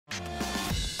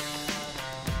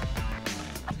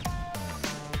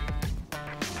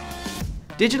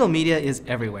Digital media is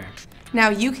everywhere. Now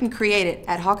you can create it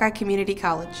at Hawkeye Community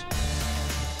College.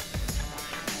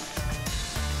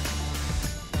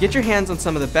 Get your hands on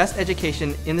some of the best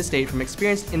education in the state from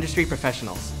experienced industry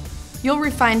professionals. You'll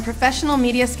refine professional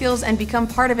media skills and become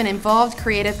part of an involved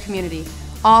creative community,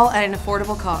 all at an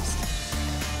affordable cost.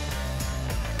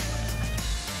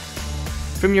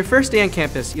 From your first day on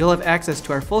campus, you'll have access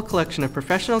to our full collection of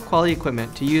professional quality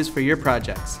equipment to use for your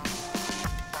projects.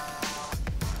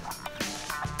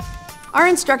 Our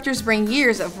instructors bring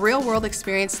years of real-world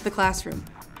experience to the classroom.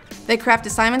 They craft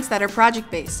assignments that are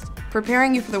project-based,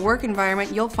 preparing you for the work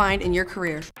environment you'll find in your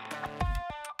career.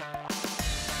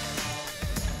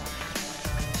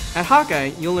 At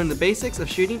Hawkeye, you'll learn the basics of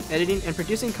shooting, editing, and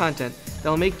producing content that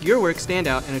will make your work stand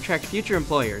out and attract future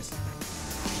employers.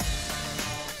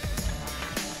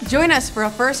 Join us for a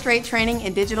first-rate training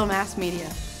in digital mass media.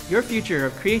 Your future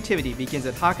of creativity begins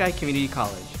at Hawkeye Community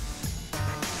College.